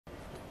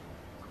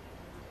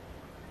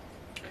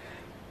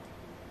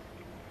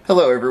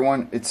Hello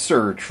everyone, it's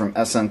Serge from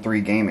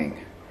SN3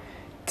 Gaming.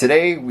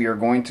 Today we are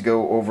going to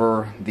go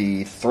over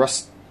the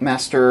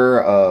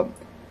Thrustmaster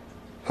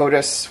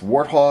HOTAS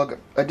Warthog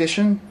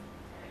edition.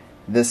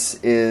 This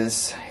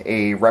is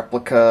a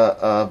replica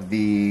of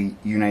the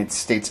United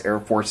States Air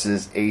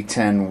Force's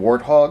A-10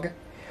 Warthog,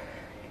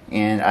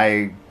 and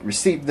I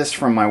received this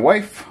from my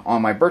wife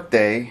on my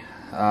birthday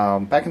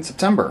back in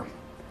September.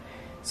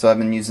 So I've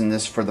been using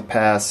this for the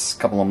past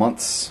couple of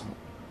months,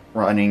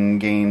 running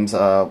games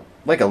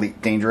like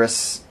Elite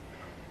Dangerous,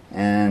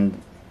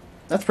 and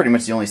that's pretty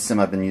much the only sim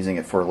I've been using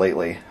it for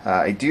lately.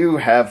 I do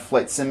have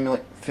Flight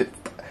Simulator,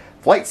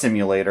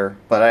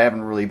 but I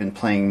haven't really been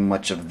playing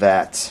much of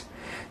that.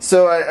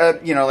 So,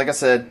 you know, like I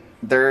said,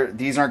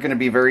 these aren't going to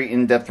be very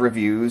in-depth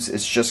reviews.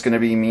 It's just going to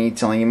be me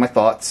telling you my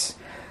thoughts.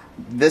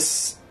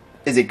 This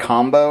is a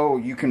combo.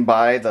 You can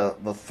buy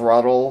the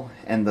throttle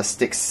and the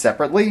sticks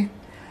separately,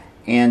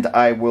 and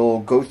I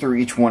will go through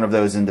each one of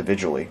those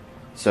individually.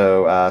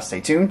 So stay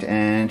tuned,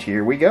 and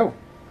here we go.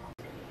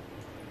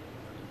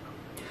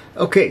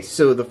 Okay,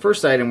 so the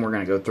first item we're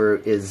going to go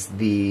through is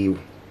the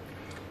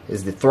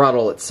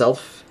throttle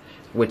itself,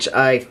 which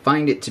I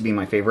find it to be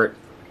my favorite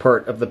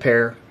part of the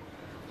pair.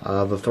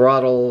 The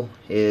throttle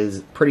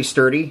is pretty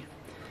sturdy.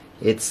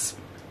 It's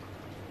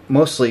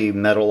mostly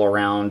metal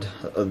around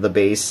the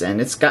base, and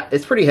it's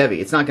pretty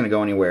heavy. It's not going to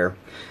go anywhere.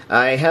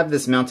 I have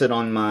this mounted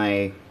on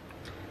my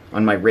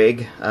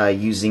rig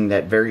using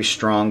that very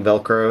strong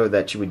Velcro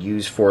that you would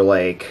use for,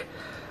 like,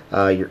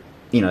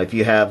 if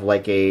you have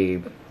like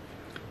a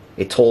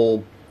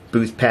toll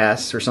booth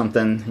pass or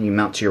something you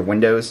mount to your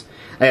windows.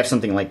 I have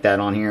something like that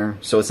on here,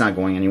 so it's not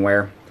going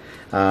anywhere.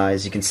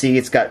 As you can see,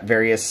 it's got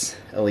various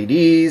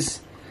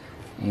LEDs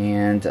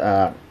and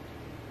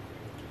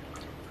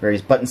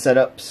various button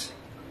setups,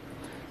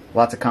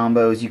 lots of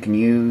combos you can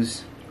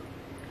use.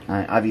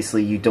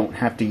 Obviously you don't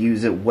have to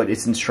use it what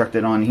it's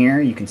instructed on here.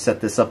 You can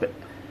set this up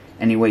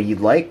any way you'd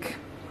like,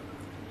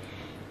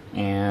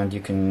 and you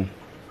can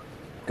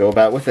go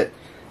about with it.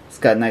 It's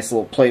got a nice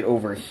little plate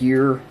over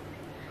here,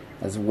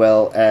 as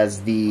well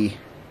as the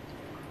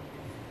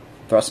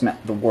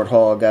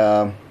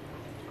Warthog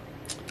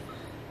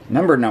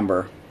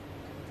number.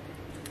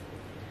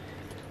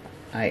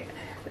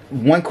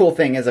 One cool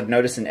thing is I've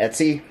noticed in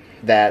Etsy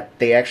that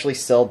they actually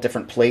sell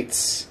different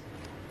plates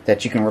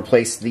that you can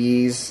replace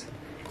these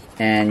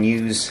and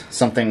use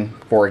something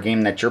for a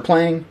game that you're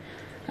playing.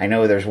 I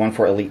know there's one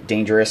for Elite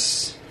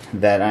Dangerous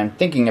that I'm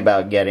thinking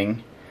about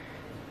getting,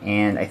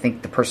 and I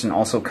think the person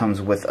also comes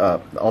with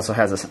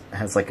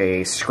has like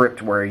a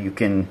script where you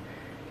can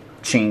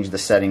change the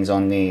settings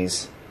on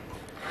these.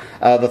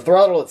 The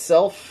throttle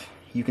itself,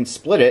 you can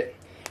split it.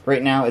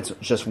 Right now it's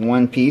just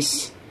one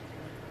piece,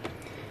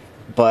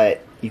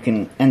 but you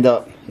can end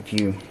up, if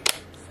you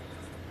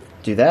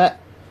do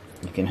that,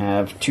 you can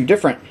have two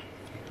different,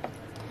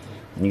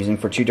 and using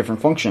for two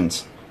different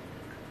functions.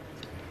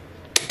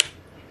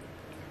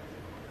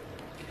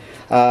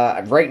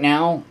 Right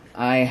now,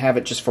 I have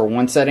it just for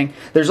one setting.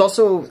 There's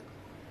also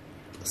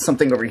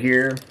something over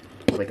here.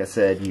 Like I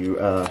said,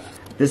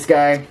 this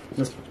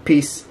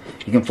piece,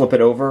 you can flip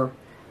it over,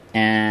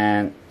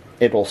 and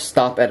it will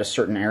stop at a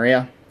certain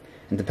area,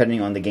 and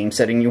depending on the game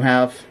setting you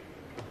have.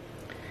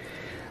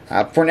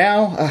 For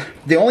now,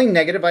 the only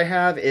negative I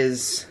have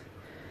is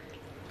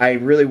I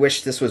really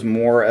wish this was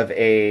more of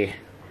a,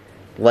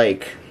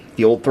 like,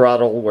 the old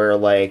throttle where,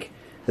 like,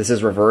 this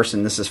is reverse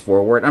and this is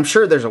forward. I'm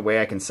sure there's a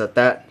way I can set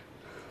that.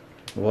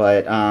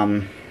 But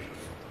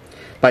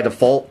by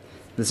default,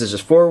 this is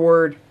just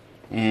forward,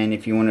 and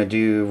if you want to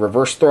do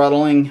reverse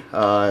throttling,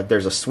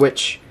 there's a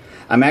switch.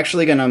 I'm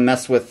actually going to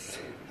mess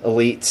with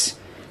Elites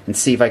and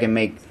see if I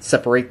can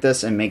separate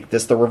this and make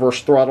this the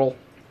reverse throttle,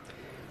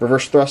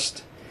 reverse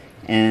thrust,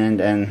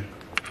 and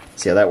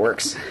see how that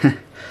works.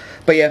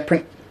 But yeah,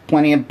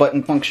 plenty of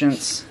button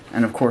functions,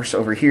 and of course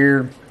over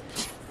here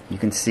you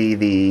can see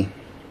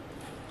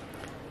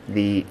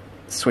the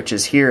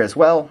switches here as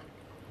well.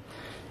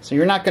 So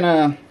you're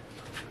gonna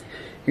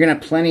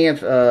have plenty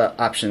of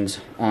options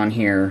on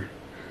here,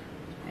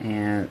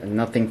 and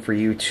nothing for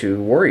you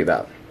to worry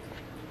about.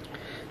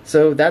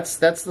 So that's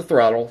the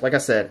throttle. Like I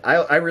said,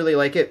 I really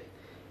like it.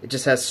 It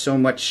just has so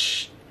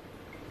much.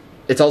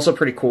 It's also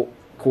pretty cool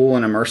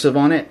and immersive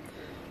on it.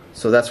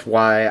 So that's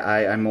why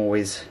I'm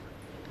always.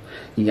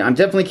 Yeah, I'm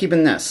definitely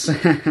keeping this.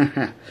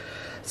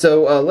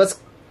 So let's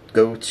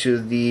go to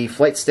the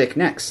flight stick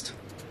next.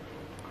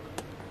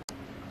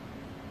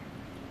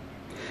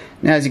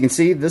 Now, as you can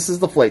see, this is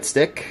the flight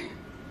stick.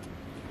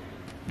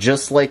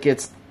 Just like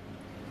its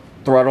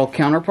throttle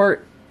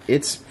counterpart,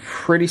 it's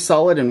pretty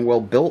solid and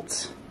well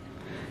built.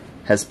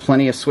 Has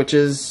plenty of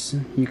switches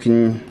you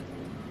can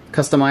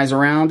customize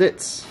around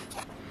it.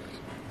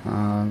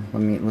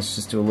 Let's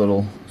just do a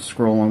little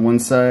scroll on one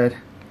side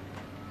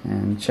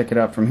and check it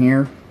out from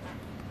here.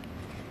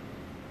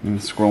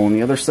 And scroll on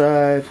the other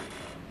side.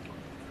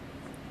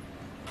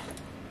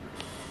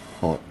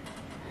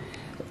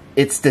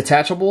 It's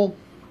detachable.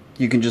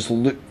 You can just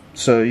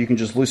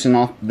loosen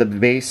off the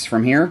base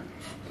from here,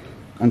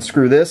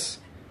 unscrew this,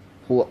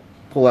 pull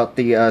out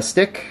the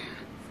stick,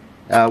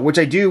 which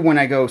I do when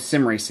I go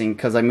sim racing,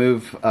 because I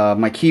move,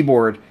 my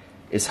keyboard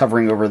is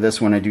hovering over this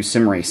when I do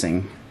sim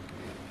racing.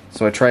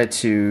 So I try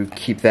to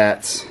keep this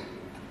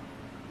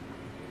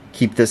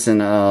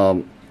in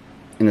a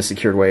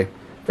secured way.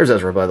 There's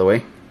Ezra, by the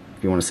way,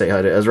 if you want to say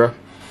hi to Ezra.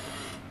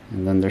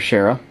 And then there's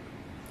Shara.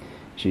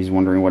 She's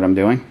wondering what I'm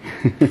doing.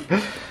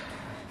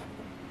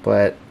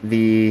 But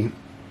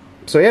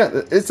so yeah,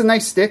 it's a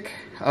nice stick.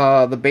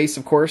 The base,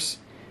 of course,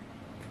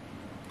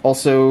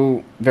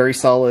 also very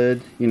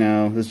solid. You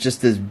know, there's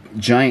just this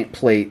giant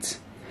plate.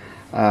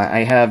 I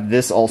have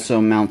this also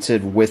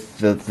mounted with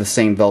the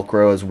same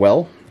Velcro as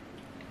well.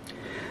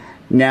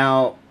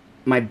 Now,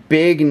 my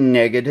big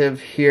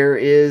negative here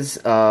is,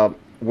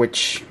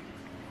 which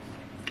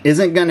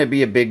isn't going to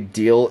be a big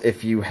deal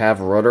if you have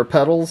rudder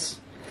pedals,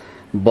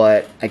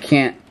 but I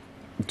can't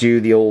do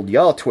the old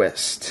yaw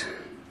twist,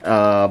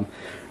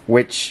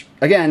 which,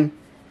 again,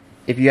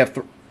 if you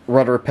have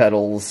rudder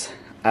pedals,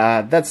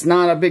 that's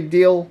not a big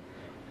deal,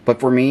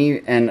 but for me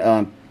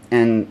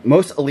and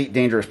most Elite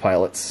Dangerous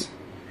pilots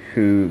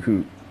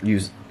who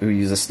use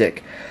a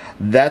stick,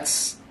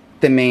 that's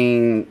the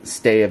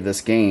mainstay of this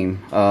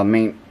game.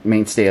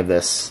 Mainstay of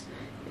this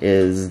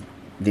is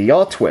the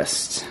yaw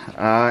twist.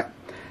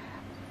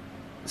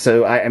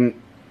 So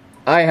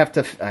I had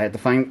to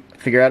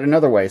figure out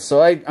another way.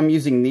 So I'm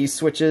using these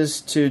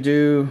switches to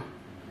do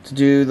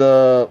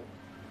the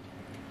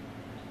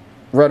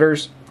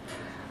rudders.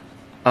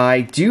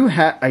 I do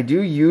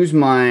use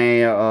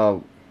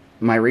my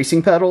my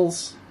racing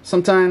pedals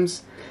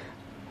sometimes,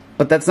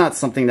 but that's not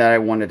something that I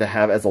wanted to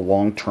have as a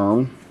long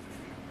term.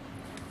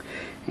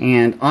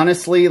 And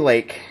honestly,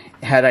 like,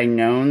 had I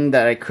known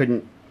that I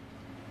couldn't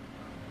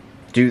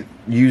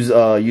use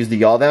the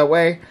yaw that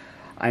way,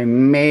 I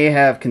may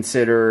have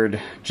considered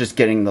just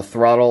getting the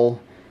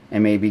throttle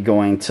and maybe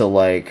going to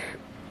like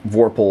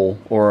Vorpal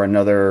or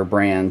another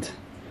brand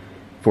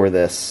for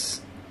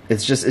this.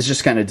 It's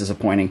just kind of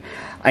disappointing.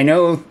 I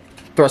know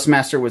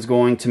Thrustmaster was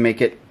going to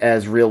make it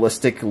as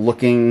realistic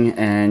looking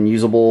and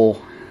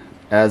usable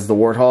as the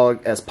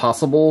Warthog as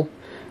possible,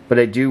 but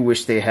I do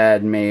wish they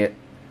had may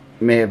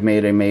have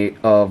made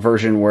a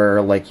version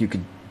where like you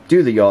could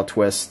do the yaw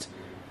twist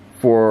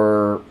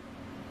for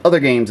other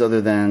games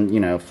other than, you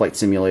know, Flight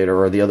Simulator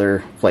or the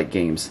other flight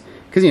games,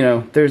 because, you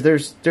know,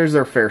 there's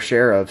their fair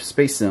share of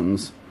space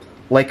sims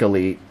like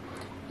Elite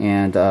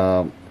and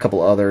a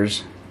couple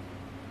others.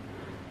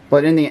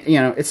 But in the, you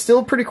know, it's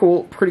still pretty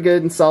cool, pretty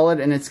good and solid,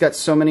 and it's got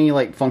so many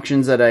like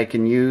functions that I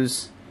can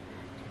use,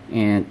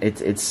 and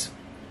it's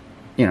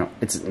you know,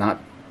 it's not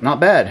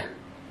bad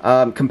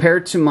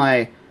compared to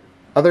my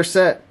other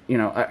set. You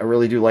know, I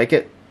really do like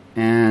it,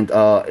 and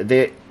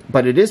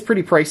but it is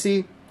pretty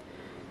pricey.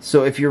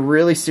 So if you're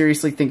really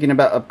seriously thinking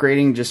about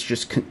upgrading,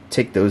 just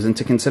take those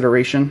into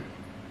consideration.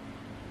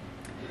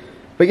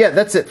 But yeah,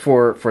 that's it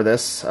for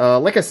this.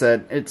 Like I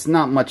said, it's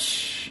not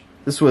much.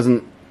 This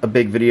wasn't a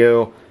big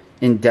video,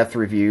 in-depth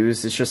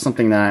reviews. It's just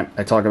something that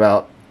I talk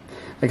about.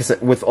 Like I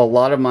said, with a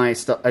lot of my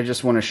stuff, I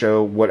just want to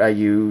show what I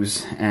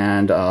use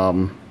and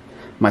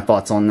my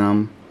thoughts on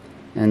them.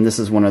 And this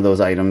is one of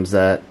those items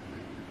that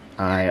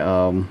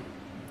I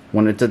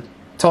wanted to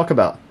talk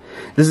about.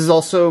 This is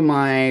also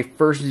my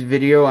first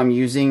video I'm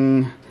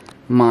using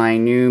my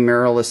new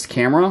mirrorless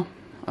camera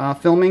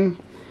filming,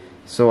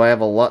 so I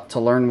have a lot to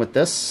learn with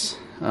this.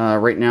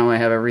 Right now I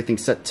have everything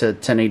set to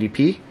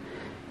 1080p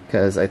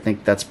because I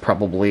think that's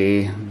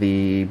probably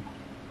the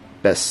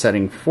best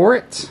setting for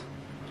it.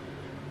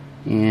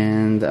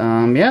 And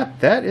yeah,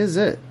 that is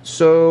it.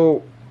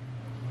 So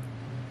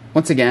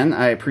once again,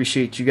 I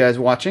appreciate you guys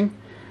watching.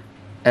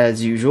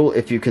 As usual,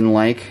 if you can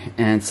like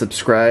and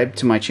subscribe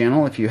to my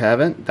channel if you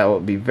haven't, that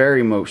would be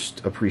very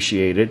most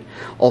appreciated.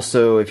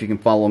 Also, if you can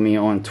follow me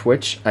on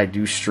Twitch, I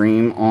do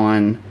stream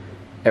on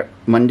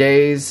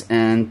Mondays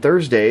and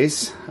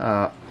Thursdays.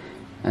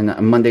 And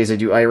Mondays I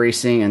do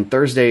iRacing, and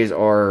Thursdays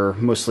are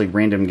mostly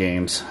random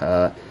games.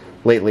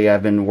 Lately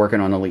I've been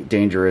working on Elite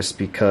Dangerous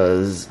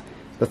because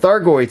the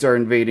Thargoids are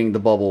invading the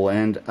bubble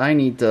and I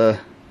need to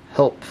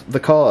help the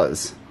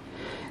cause.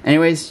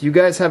 Anyways, you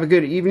guys have a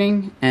good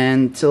evening,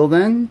 and till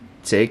then,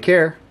 take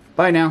care.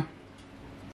 Bye now.